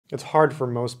It's hard for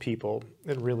most people.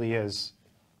 It really is.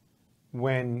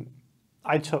 When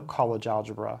I took college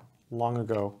algebra long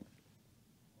ago,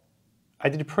 I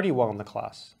did pretty well in the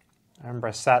class. I remember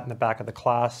I sat in the back of the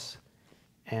class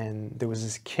and there was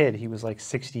this kid, he was like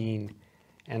 16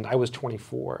 and I was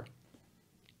 24.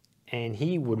 And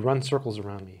he would run circles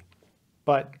around me.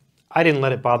 But I didn't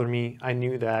let it bother me. I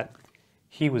knew that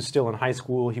he was still in high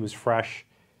school, he was fresh.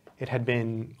 It had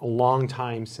been a long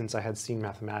time since I had seen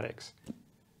mathematics.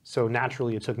 So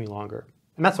naturally it took me longer.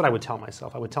 And that's what I would tell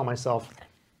myself. I would tell myself,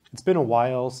 it's been a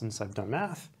while since I've done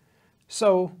math,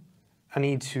 so I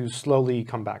need to slowly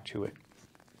come back to it.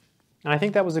 And I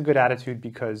think that was a good attitude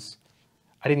because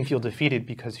I didn't feel defeated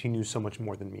because he knew so much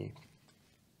more than me.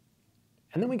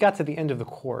 And then we got to the end of the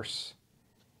course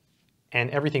and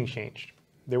everything changed.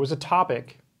 There was a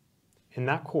topic in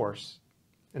that course,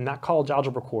 in that college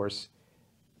algebra course,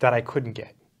 that I couldn't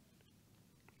get.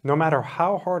 No matter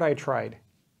how hard I tried,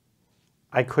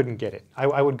 I couldn't get it.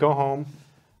 I would go home,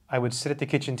 I would sit at the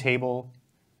kitchen table,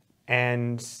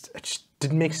 and it just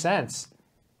didn't make sense.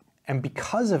 And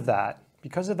because of that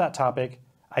topic,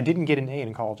 I didn't get an A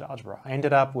in college algebra. I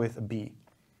ended up with a B.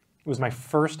 It was my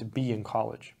first B in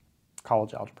college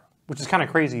algebra, which is kind of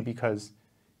crazy because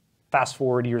fast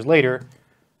forward years later,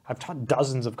 I've taught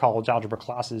dozens of college algebra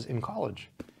classes in college.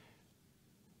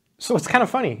 So it's kind of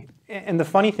funny. And the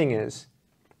funny thing is,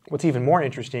 what's even more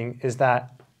interesting is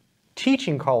that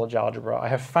teaching college algebra, I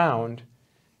have found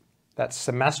that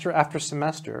semester after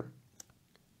semester,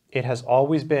 it has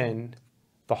always been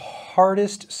the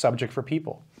hardest subject for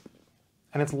people,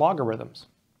 and it's logarithms.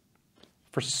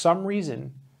 For some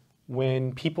reason,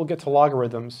 when people get to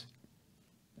logarithms,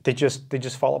 they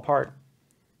just fall apart.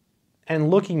 And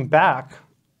looking back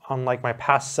on like my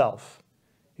past self,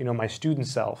 my student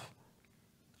self,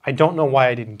 I don't know why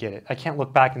I didn't get it. I can't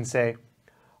look back and say,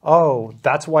 oh,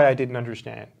 that's why I didn't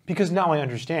understand. Because now I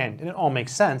understand, and it all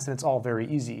makes sense, and it's all very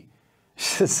easy.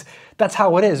 That's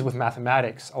how it is with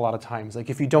mathematics a lot of times. Like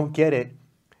if you don't get it,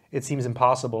 it seems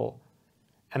impossible.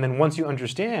 And then once you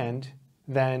understand,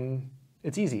 then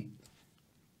it's easy.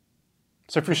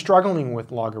 So if you're struggling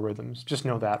with logarithms, just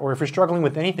know that. Or if you're struggling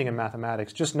with anything in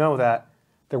mathematics, just know that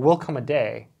there will come a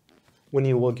day when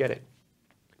you will get it.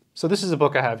 So this is a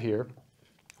book I have here.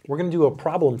 We're going to do a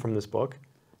problem from this book.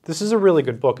 This is a really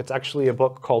good book. It's actually a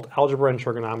book called Algebra and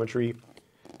Trigonometry.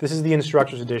 This is the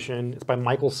instructor's edition. It's by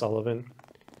Michael Sullivan.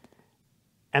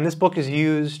 And this book is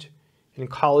used in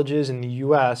colleges in the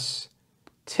US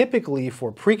typically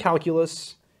for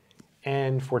pre-calculus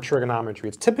and for trigonometry.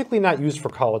 It's typically not used for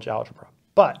college algebra,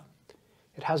 but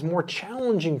it has more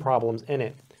challenging problems in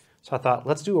it. So I thought,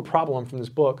 let's do a problem from this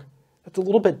book that's a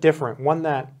little bit different, one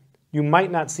that you might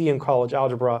not see in college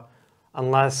algebra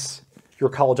unless your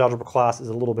college algebra class is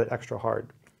a little bit extra hard.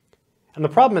 And the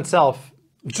problem itself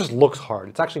just looks hard.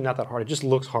 It's actually not that hard. It just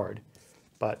looks hard.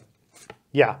 But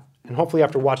yeah, and hopefully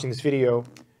after watching this video,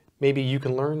 maybe you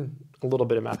can learn a little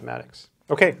bit of mathematics.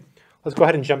 Okay, let's go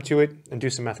ahead and jump to it and do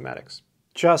some mathematics.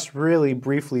 Just really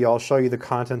briefly, I'll show you the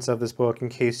contents of this book in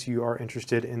case you are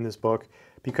interested in this book,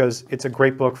 because it's a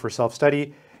great book for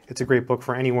self-study. It's a great book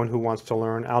for anyone who wants to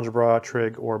learn algebra,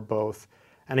 trig, or both.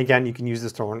 And again, you can use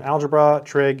this to learn algebra,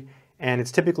 trig, and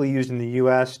it's typically used in the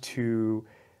US to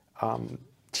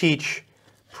teach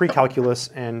pre-calculus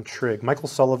and trig. Michael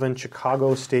Sullivan,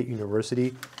 Chicago State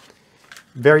University.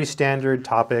 Very standard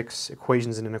topics,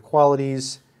 equations and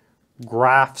inequalities,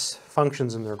 graphs,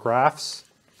 functions and their graphs.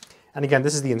 And again,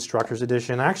 this is the instructor's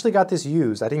edition. I actually got this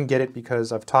used. I didn't get it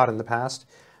because I've taught in the past.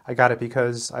 I got it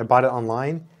because I bought it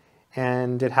online,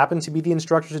 and it happened to be the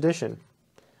instructor's edition.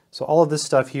 So all of this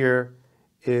stuff here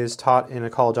is taught in a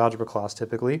college algebra class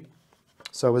typically.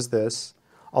 So is this,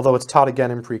 although it's taught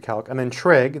again in pre-calc. And then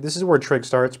trig, this is where trig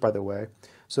starts, by the way.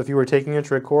 So if you were taking a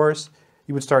trig course,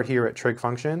 you would start here at trig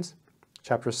functions,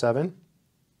 chapter 7.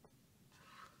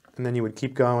 And then you would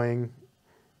keep going,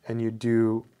 and you'd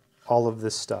do all of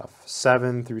this stuff,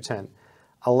 7 through 10.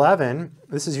 11,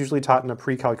 this is usually taught in a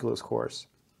pre-calculus course.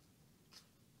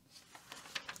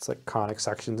 It's like conic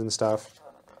sections and stuff.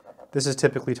 This is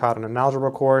typically taught in an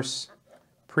algebra course,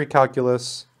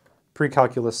 pre-calculus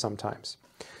sometimes.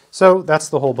 So that's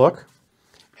the whole book.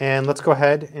 And let's go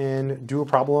ahead and do a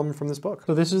problem from this book.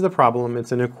 So this is the problem.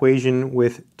 It's an equation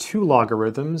with two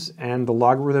logarithms, and the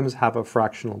logarithms have a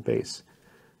fractional base.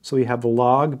 So we have the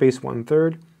log base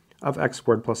 1/3 of x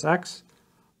squared plus x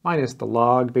minus the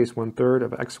log base 1/3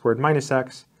 of x squared minus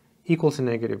x equals to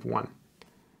 -1.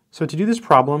 So to do this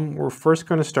problem, we're first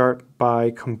going to start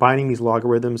by combining these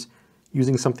logarithms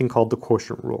using something called the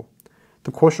quotient rule.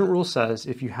 The quotient rule says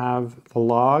if you have the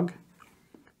log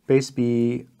base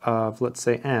b of, let's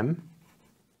say, m,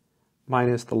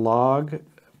 minus the log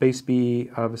base b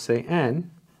of, say,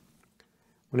 n.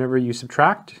 Whenever you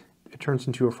subtract, it turns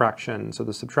into a fraction. So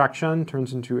the subtraction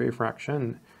turns into a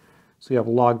fraction. So you have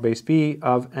log base b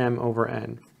of m over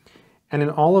n. And in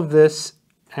all of this,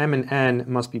 m and n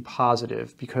must be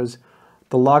positive because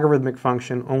the logarithmic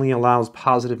function only allows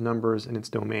positive numbers in its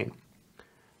domain.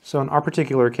 So in our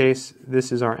particular case,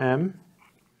 this is our m,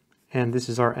 and this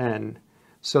is our n.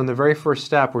 So in the very first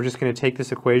step, we're just going to take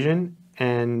this equation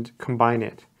and combine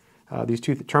it, these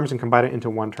two terms, and combine it into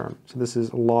one term. So this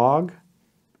is log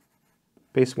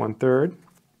base 1/3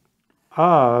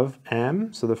 of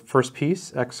m, so the first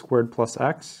piece, x squared plus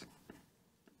x,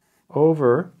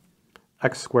 over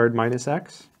x squared minus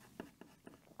x,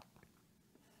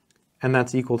 and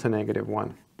that's equal to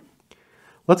 -1.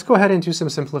 Let's go ahead and do some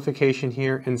simplification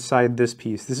here inside this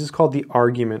piece. This is called the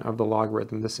argument of the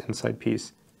logarithm, this inside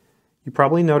piece. You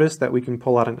probably noticed that we can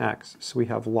pull out an x. So we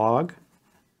have log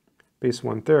base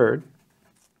 1/3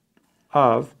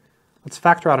 of, let's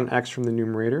factor out an x from the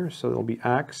numerator. So it'll be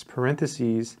x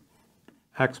parentheses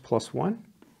x plus 1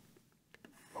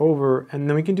 over, and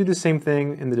then we can do the same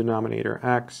thing in the denominator,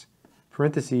 x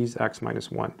parentheses x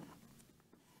minus 1.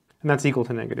 And that's equal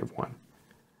to -1.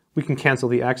 We can cancel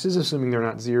the x's, assuming they're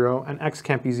not 0, and x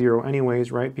can't be 0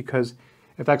 anyways, right? Because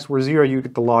if x were 0, you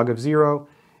get the log of 0,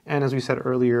 and as we said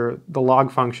earlier, the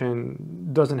log function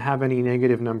doesn't have any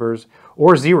negative numbers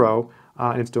or 0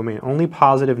 in its domain. Only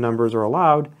positive numbers are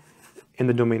allowed in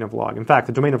the domain of log. In fact,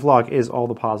 the domain of log is all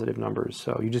the positive numbers,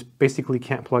 so you just basically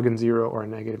can't plug in 0 or a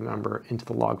negative number into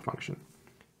the log function.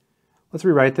 Let's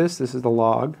rewrite this. This is the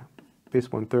log base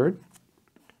 1/3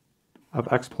 of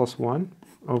x plus 1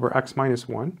 over x minus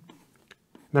 1, and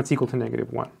that's equal to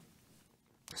 -1.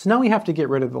 So now we have to get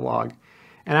rid of the log.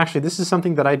 And actually, this is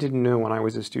something that I didn't know when I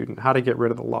was a student, how to get rid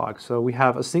of the log. So we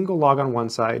have a single log on one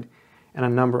side and a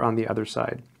number on the other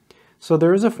side. So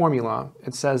there is a formula.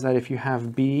 It says that if you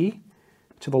have b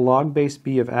to the log base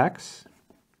b of x,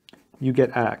 you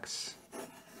get x.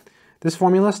 This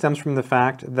formula stems from the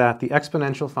fact that the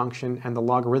exponential function and the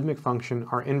logarithmic function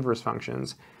are inverse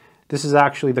functions. This is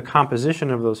actually the composition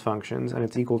of those functions, and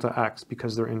it's equal to x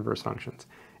because they're inverse functions.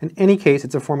 In any case,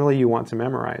 it's a formula you want to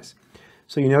memorize.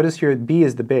 So you notice here b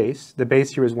is the base. The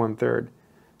base here is 1/3.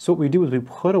 So what we do is we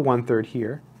put a 1/3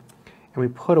 here, and we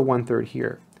put a 1/3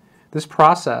 here. This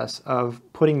process of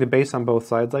putting the base on both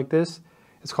sides like this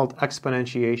is called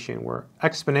exponentiation. We're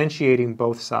exponentiating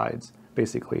both sides,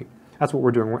 basically. That's what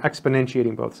we're doing. We're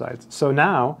exponentiating both sides. So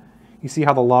now, you see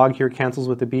how the log here cancels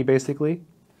with the b, basically?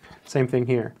 Same thing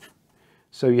here.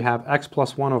 So you have x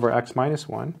plus 1 over x minus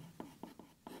 1.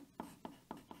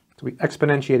 So we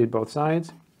exponentiated both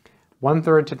sides.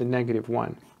 1/3 to the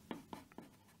 -1.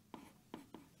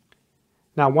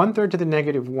 Now 1/3 to the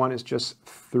 -1 is just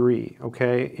 3,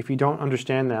 okay? If you don't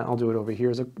understand that, I'll do it over here.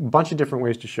 There's a bunch of different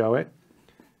ways to show it.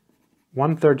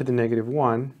 1/3 to the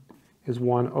 -1 is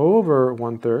 1 over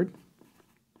 1/3.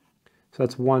 So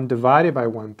that's 1 divided by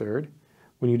 1/3.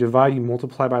 When you divide, you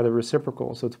multiply by the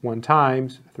reciprocal. So it's 1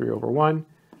 times 3 over 1,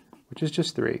 which is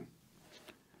just 3.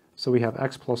 So we have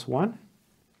x plus 1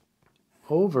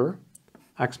 over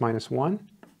x minus 1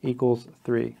 equals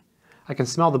 3. I can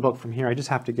smell the book from here. I just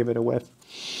have to give it a whiff.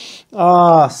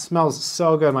 Ah, smells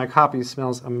so good. My copy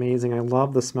smells amazing. I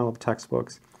love the smell of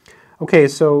textbooks. Okay,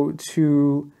 so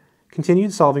to continue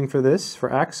solving for this,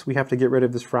 for x, we have to get rid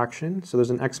of this fraction. So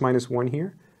there's an x minus 1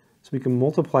 here. So we can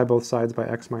multiply both sides by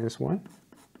x minus 1.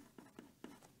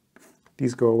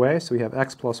 These go away, so we have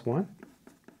x plus 1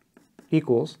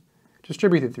 equals,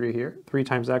 distribute the 3 here. 3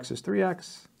 times x is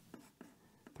 3x.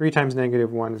 3 times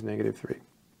 -1 is -3.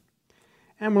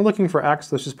 And we're looking for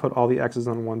x. Let's just put all the x's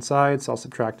on one side. So I'll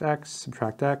subtract x,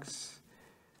 subtract x.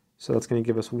 So that's going to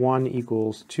give us 1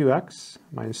 equals 2x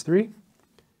minus 3,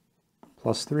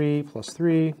 plus 3, plus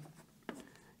 3.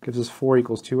 Gives us 4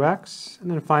 equals 2x. And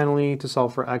then finally, to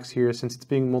solve for x here, since it's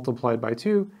being multiplied by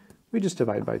 2, we just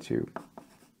divide by 2.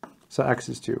 So x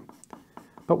is 2.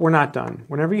 But we're not done.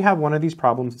 Whenever you have one of these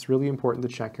problems, it's really important to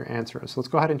check your answer. So let's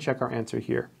go ahead and check our answer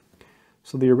here.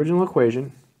 So the original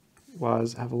equation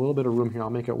was, I have a little bit of room here, I'll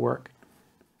make it work.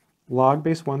 Log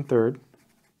base 1/3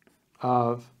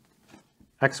 of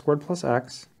x squared plus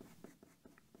x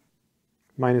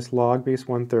minus log base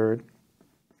 1/3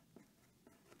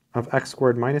 of x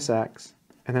squared minus x,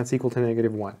 and that's equal to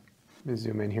 -1. Let me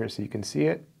zoom in here so you can see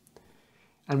it.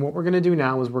 And what we're going to do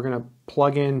now is we're going to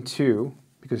plug in 2,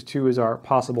 because 2 is our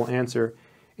possible answer,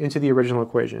 into the original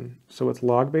equation. So it's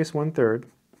log base 1/3.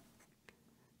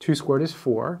 2 squared is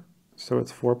 4, so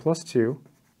it's 4 plus 2,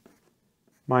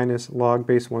 minus log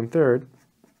base 1/3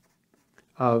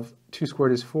 of 2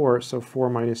 squared is 4, so 4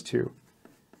 minus 2,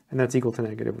 and that's equal to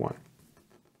 -1.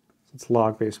 It's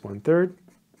log base 1/3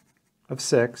 of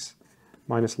 6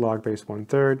 minus log base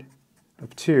 1/3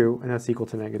 of 2, and that's equal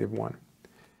to -1.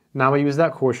 Now we use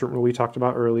that quotient rule we talked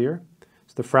about earlier.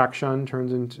 So the subtraction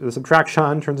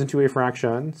turns into a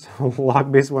fraction. So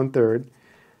log base 1/3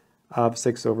 of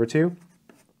 6 over 2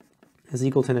 is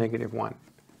equal to -1.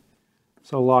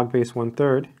 So log base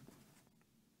 1/3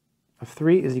 of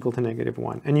 3 is equal to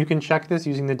 -1. And you can check this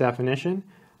using the definition.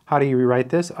 How do you rewrite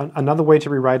this? Another way to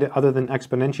rewrite it, other than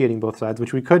exponentiating both sides,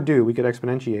 which we could do, we could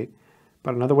exponentiate,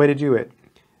 but another way to do it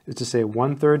is to say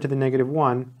 1/3 to the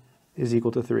 -1 is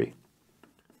equal to 3.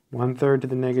 1/3 to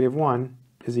the -1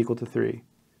 is equal to 3.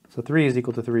 So 3 is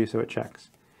equal to 3, so it checks.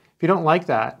 If you don't like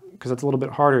that, because it's a little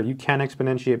bit harder, you can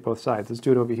exponentiate both sides. Let's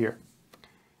do it over here.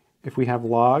 If we have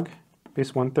log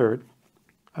base 1/3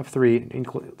 of 3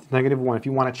 equals -1, if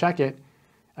you want to check it,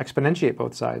 exponentiate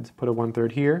both sides. Put a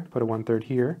 1/3 here, put a 1/3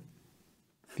 here.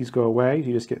 If these go away,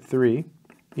 you just get 3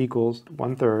 equals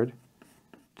 1/3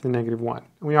 to the -1.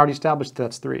 And we already established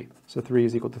that's 3. So 3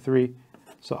 is equal to 3,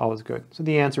 so all is good. So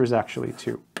the answer is actually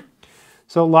 2.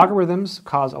 So logarithms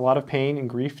cause a lot of pain and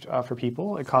grief for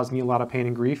people. It caused me a lot of pain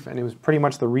and grief, and it was pretty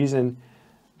much the reason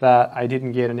that I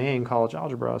didn't get an A in college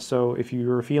algebra. So if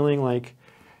you're feeling like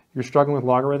you're struggling with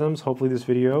logarithms, hopefully this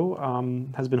video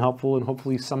has been helpful, and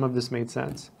hopefully some of this made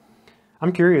sense.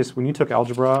 I'm curious, when you took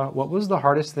algebra, what was the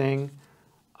hardest thing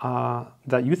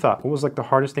that you thought? What was like the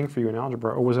hardest thing for you in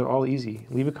algebra, or was it all easy?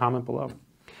 Leave a comment below.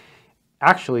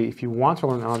 Actually, if you want to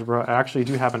learn algebra, I actually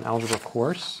do have an algebra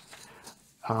course.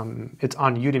 It's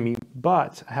on Udemy,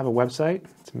 but I have a website.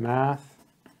 It's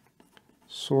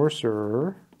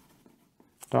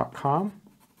mathsorcerer.com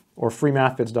or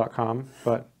freemathvids.com,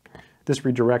 but this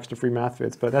redirects to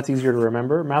freemathvids, but that's easier to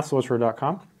remember,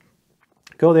 mathsorcerer.com.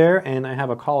 Go there, and I have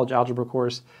a college algebra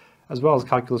course as well as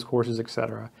calculus courses,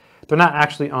 etc. They're not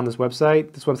actually on this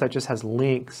website. This website just has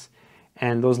links,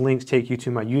 and those links take you to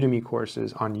my Udemy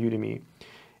courses on Udemy.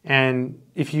 And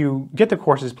if you get the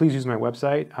courses, please use my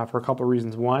website for a couple of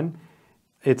reasons. One,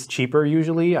 it's cheaper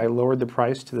usually. I lowered the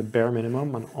price to the bare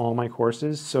minimum on all my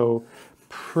courses. So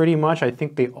pretty much I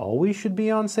think they always should be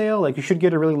on sale. Like you should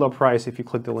get a really low price if you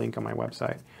click the link on my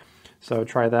website. So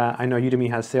try that. I know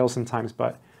Udemy has sales sometimes,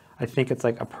 but I think it's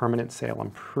like a permanent sale, I'm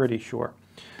pretty sure.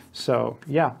 So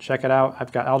yeah, check it out.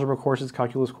 I've got algebra courses,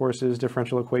 calculus courses,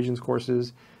 differential equations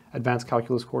courses, advanced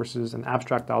calculus courses, an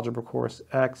abstract algebra course,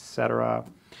 etc.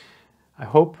 I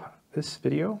hope this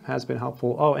video has been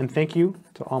helpful. Oh, and thank you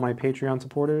to all my Patreon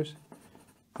supporters.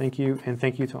 Thank you, and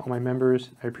thank you to all my members.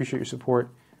 I appreciate your support.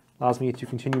 Allows me to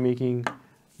continue making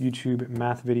YouTube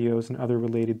math videos and other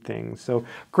related things. So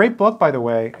great book, by the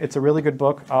way. It's a really good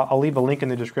book. I'll leave a link in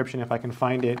the description if I can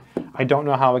find it. I don't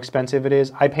know how expensive it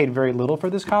is. I paid very little for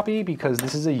this copy because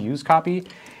this is a used copy,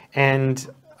 and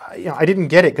I didn't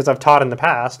get it because I've taught in the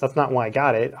past. That's not why I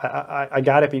got it. I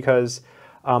got it because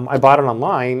I bought it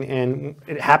online, and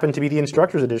it happened to be the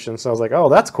instructor's edition. So I was like, oh,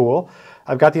 that's cool.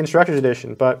 I've got the instructor's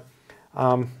edition, but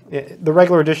the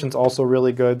regular edition's also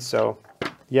really good. So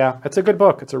yeah, it's a good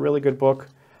book. It's a really good book.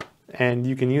 And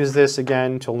you can use this,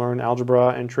 again, to learn algebra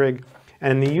and trig.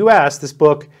 And in the US, this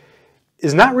book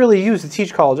is not really used to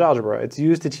teach college algebra. It's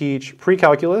used to teach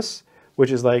pre-calculus,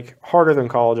 which is like harder than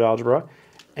college algebra,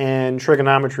 and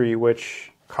trigonometry,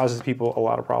 which causes people a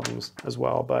lot of problems as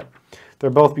well. But they're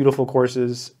both beautiful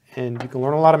courses, and you can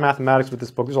learn a lot of mathematics with this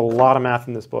book. There's a lot of math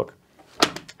in this book.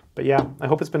 But yeah, I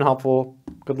hope it's been helpful.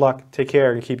 Good luck, take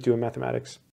care, and keep doing mathematics.